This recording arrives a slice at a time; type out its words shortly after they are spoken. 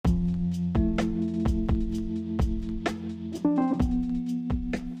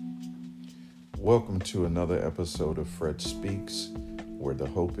Welcome to another episode of Fred Speaks, where the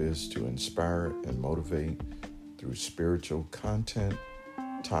hope is to inspire and motivate through spiritual content,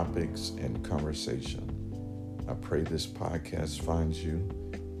 topics, and conversation. I pray this podcast finds you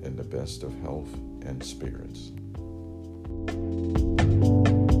in the best of health and spirits.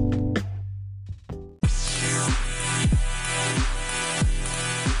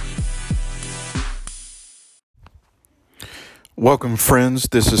 Welcome, friends.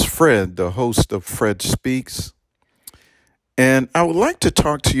 This is Fred, the host of Fred Speaks. And I would like to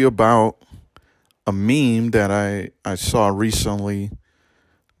talk to you about a meme that I saw recently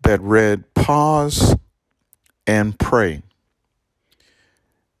that read, "Pause and pray."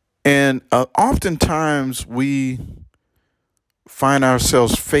 And oftentimes we find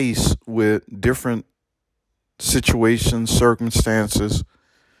ourselves faced with different situations, circumstances.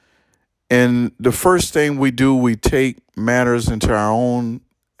 And the first thing we do, we take matters into our own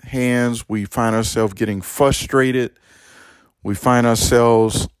hands. We find ourselves getting frustrated. We find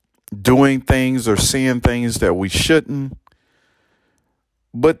ourselves doing things or seeing things that we shouldn't.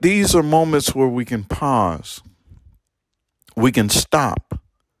 But these are moments where we can pause. We can stop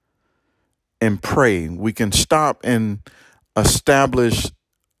and pray. We can stop and establish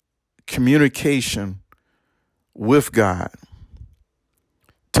communication with God,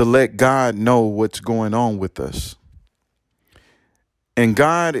 to let God know what's going on with us. And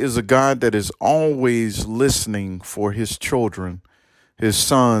God is a God that is always listening for his children, his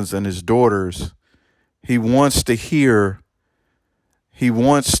sons and his daughters. He wants to hear. He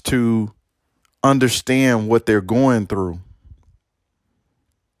wants to understand what they're going through.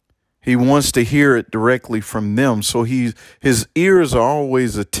 He wants to hear it directly from them. So his ears are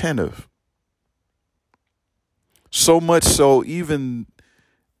always attentive. So much so, even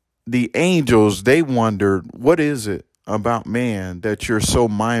the angels, they wondered, what is it about man that you're so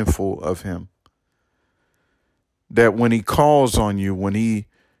mindful of him? That when he calls on you, when he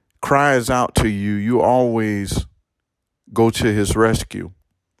cries out to you, you always go to his rescue.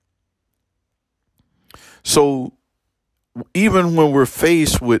 So even when we're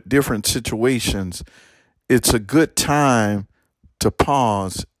faced with different situations, it's a good time to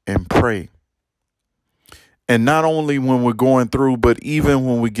pause and pray. And not only when we're going through, but even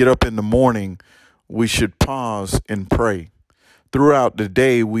when we get up in the morning, we should pause and pray. Throughout the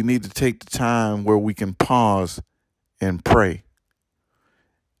day, we need to take the time where we can pause and pray.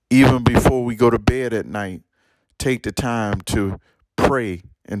 Even before we go to bed at night, take the time to pray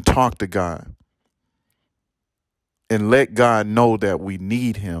and talk to God. And let God know that we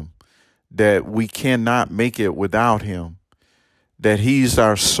need him, that we cannot make it without him, that he's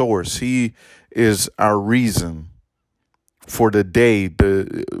our source. He is our reason for the day,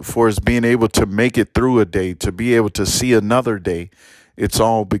 for us being able to make it through a day, to be able to see another day. It's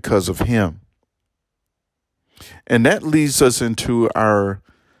all because of him. And that leads us into our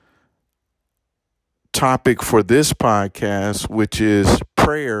topic for this podcast, which is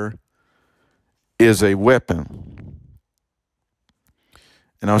prayer is a weapon.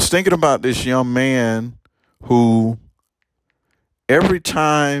 And I was thinking about this young man who every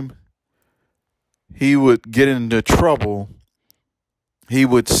time he would get into trouble, he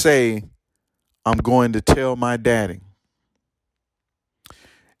would say, "I'm going to tell my daddy."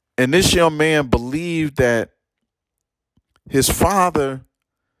 And this young man believed that his father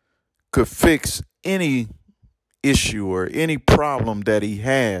could fix any issue or any problem that he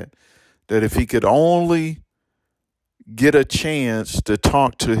had, that if he could only get a chance to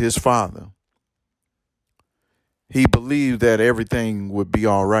talk to his father, he believed that everything would be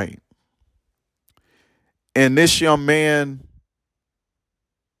all right. And this young man,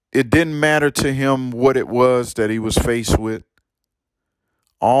 it didn't matter to him what it was that he was faced with.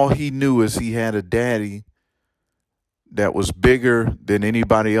 All he knew is he had a daddy that was bigger than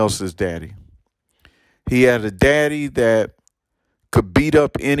anybody else's daddy. He had a daddy that could beat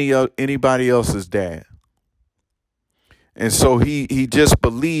up anybody else's dad. And so he just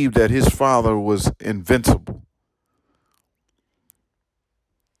believed that his father was invincible.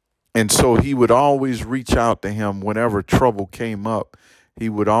 And so he would always reach out to him whenever trouble came up. He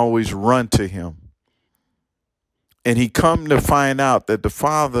would always run to him. And he come to find out that the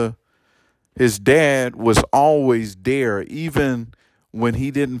father, his dad, was always there, even when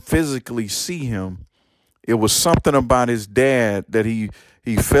he didn't physically see him. It was something about his dad that he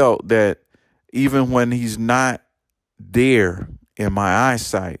felt that even when he's not there in my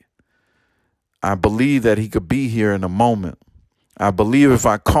eyesight, I believe that he could be here in a moment. I believe if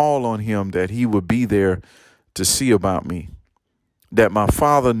I call on him that he would be there to see about me, that my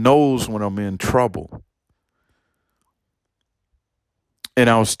father knows when I'm in trouble. And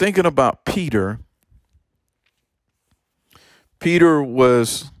I was thinking about Peter. Peter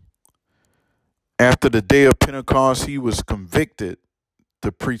was, after the day of Pentecost, he was convicted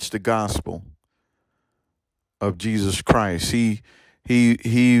to preach the gospel of Jesus Christ. He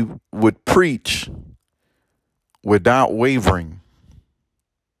would preach without wavering.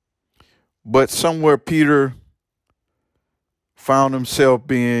 But somewhere Peter found himself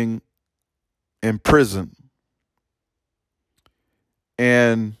being imprisoned.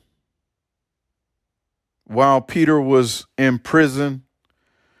 And while Peter was in prison,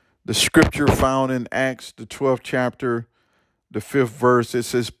 the scripture found in Acts, the 12th chapter, the 5th verse, it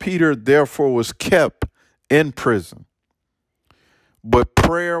says, Peter therefore was kept in prison, but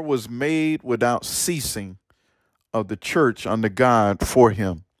prayer was made without ceasing of the church unto God for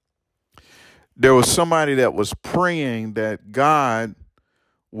him. There was somebody that was praying that God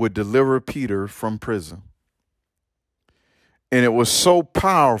would deliver Peter from prison. And it was so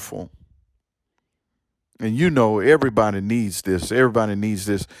powerful. And you know, everybody needs this. Everybody needs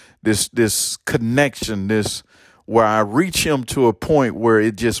this connection, this where I reach him to a point where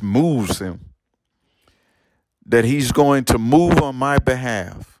it just moves him. That he's going to move on my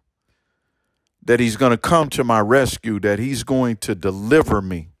behalf. That he's going to come to my rescue. That he's going to deliver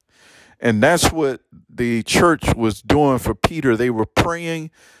me. And that's what the church was doing for Peter. They were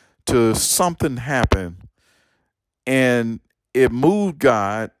praying to something happen. And it moved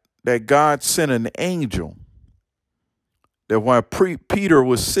God that God sent an angel. That while Peter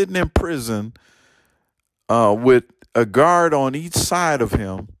was sitting in prison with a guard on each side of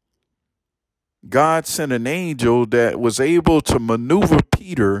him, God sent an angel that was able to maneuver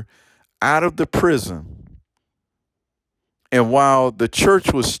Peter out of the prison. And while the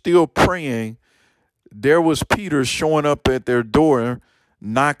church was still praying, there was Peter showing up at their door,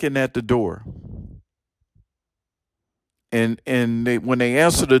 knocking at the door. And when they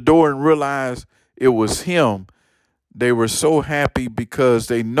answered the door and realized it was him, they were so happy because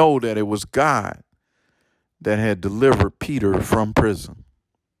they know that it was God that had delivered Peter from prison.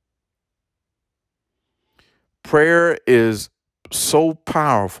 Prayer is so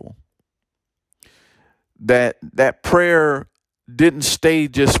powerful that prayer didn't stay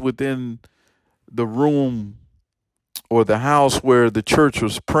just within the room or the house where the church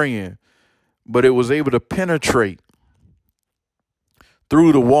was praying, but it was able to penetrate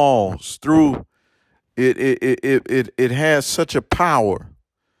through the walls, through it has such a power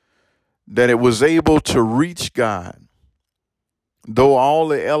that it was able to reach God. Though all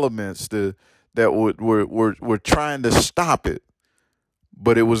the elements that were trying to stop it,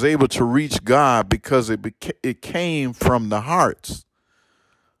 but it was able to reach God because it came from the hearts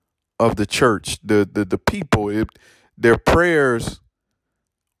of the church, the people. Their prayers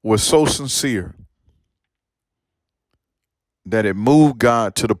were so sincere that it moved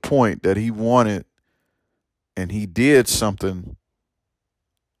God to the point that he wanted and he did something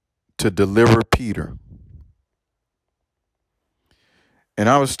to deliver Peter. And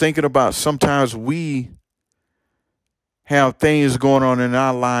I was thinking about sometimes we have things going on in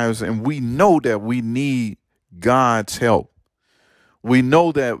our lives and we know that we need God's help. We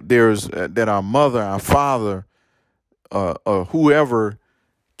know that that our mother, our father, or whoever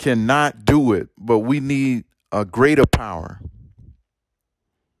cannot do it, but we need a greater power.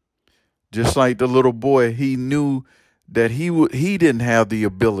 Just like the little boy, he knew that he didn't have the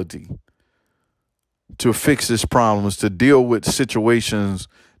ability to fix his problems, to deal with situations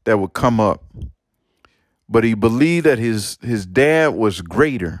that would come up. But he believed that his dad was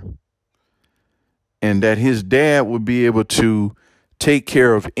greater and that his dad would be able to take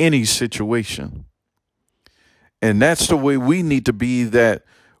care of any situation. And that's the way we need to be, that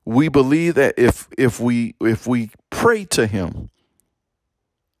we believe that if we pray to him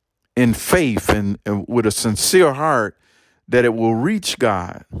in faith and with a sincere heart, that it will reach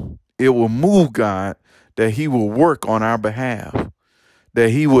God. It will move God, that he will work on our behalf,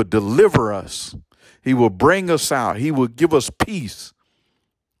 that he will deliver us. He will bring us out. He will give us peace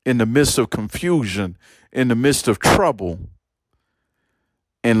in the midst of confusion, in the midst of trouble,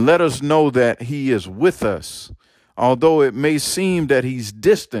 and let us know that he is with us. Although it may seem that he's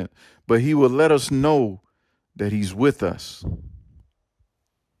distant, but he will let us know that he's with us.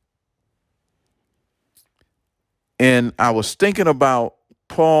 And I was thinking about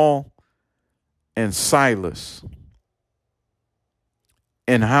Paul and Silas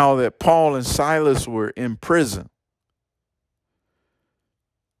and how that Paul and Silas were in prison.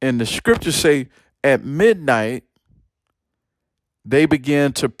 And the scriptures say at midnight, they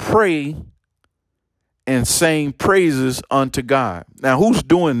began to pray and sing praises unto God. Now, who's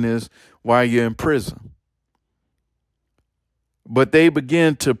doing this while you're in prison? but they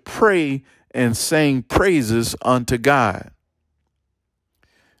began to pray and sing praises unto God.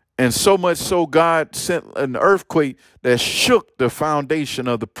 And so much so, God sent an earthquake that shook the foundation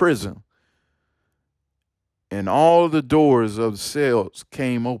of the prison. And all the doors of the cells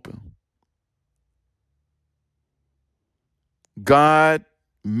came open. God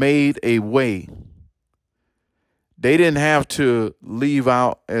made a way. They didn't have to leave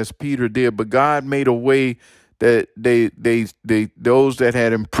out as Peter did, but God made a way that those that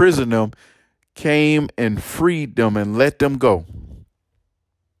had imprisoned them came and freed them and let them go.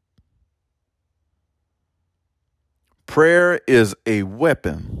 Prayer is a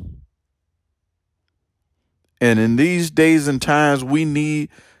weapon. And in these days and times, we need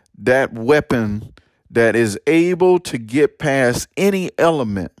that weapon that is able to get past any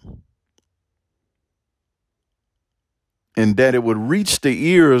element, and that it would reach the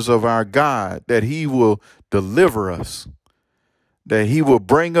ears of our God, that he will deliver us, that he will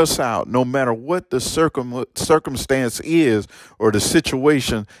bring us out no matter what the circumstance is or the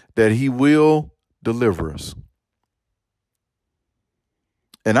situation, that he will deliver us.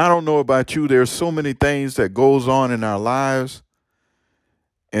 And I don't know about you, there's so many things that goes on in our lives,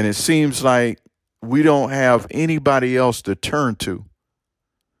 and it seems like we don't have anybody else to turn to.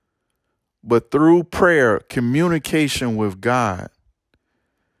 But through prayer, communication with God,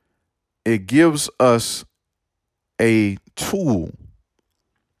 it gives us a tool.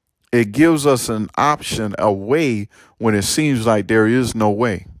 It gives us an option, a way when it seems like there is no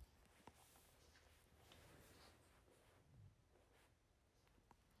way.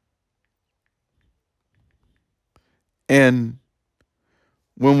 And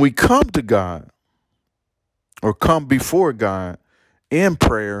when we come to God or come before God in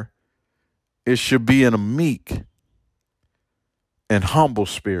prayer, it should be in a meek and humble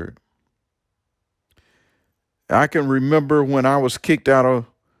spirit. I can remember when I was kicked out of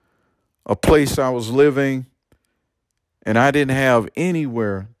a place I was living and I didn't have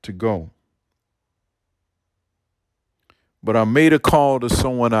anywhere to go. But I made a call to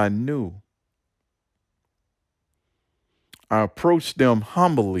someone I knew. I approached them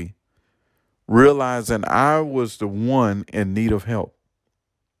humbly, realizing I was the one in need of help.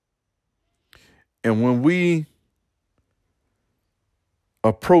 And when we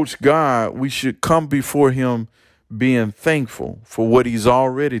approach God, we should come before him being thankful for what he's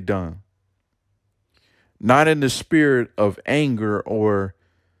already done. Not in the spirit of anger or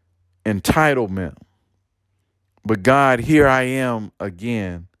entitlement, but God, here I am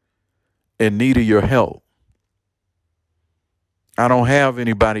again in need of your help. I don't have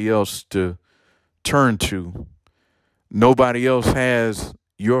anybody else to turn to. Nobody else has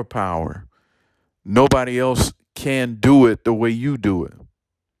your power. Nobody else can do it the way you do it.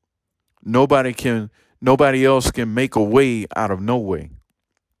 Nobody else can make a way out of no way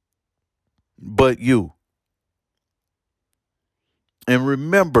but you. And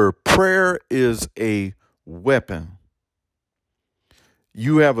remember, prayer is a weapon.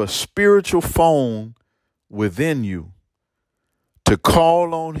 You have a spiritual phone within you to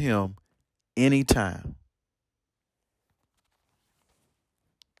call on him anytime.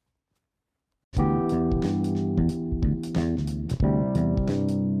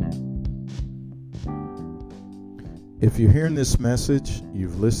 If you're hearing this message,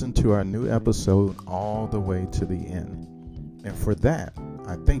 you've listened to our new episode all the way to the end. And for that,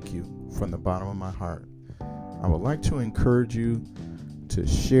 I thank you from the bottom of my heart. I would like to encourage you to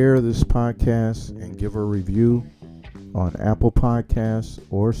share this podcast and give a review on Apple Podcasts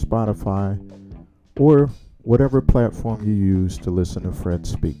or Spotify or whatever platform you use to listen to Fred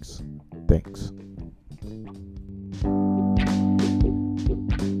Speaks. Thanks.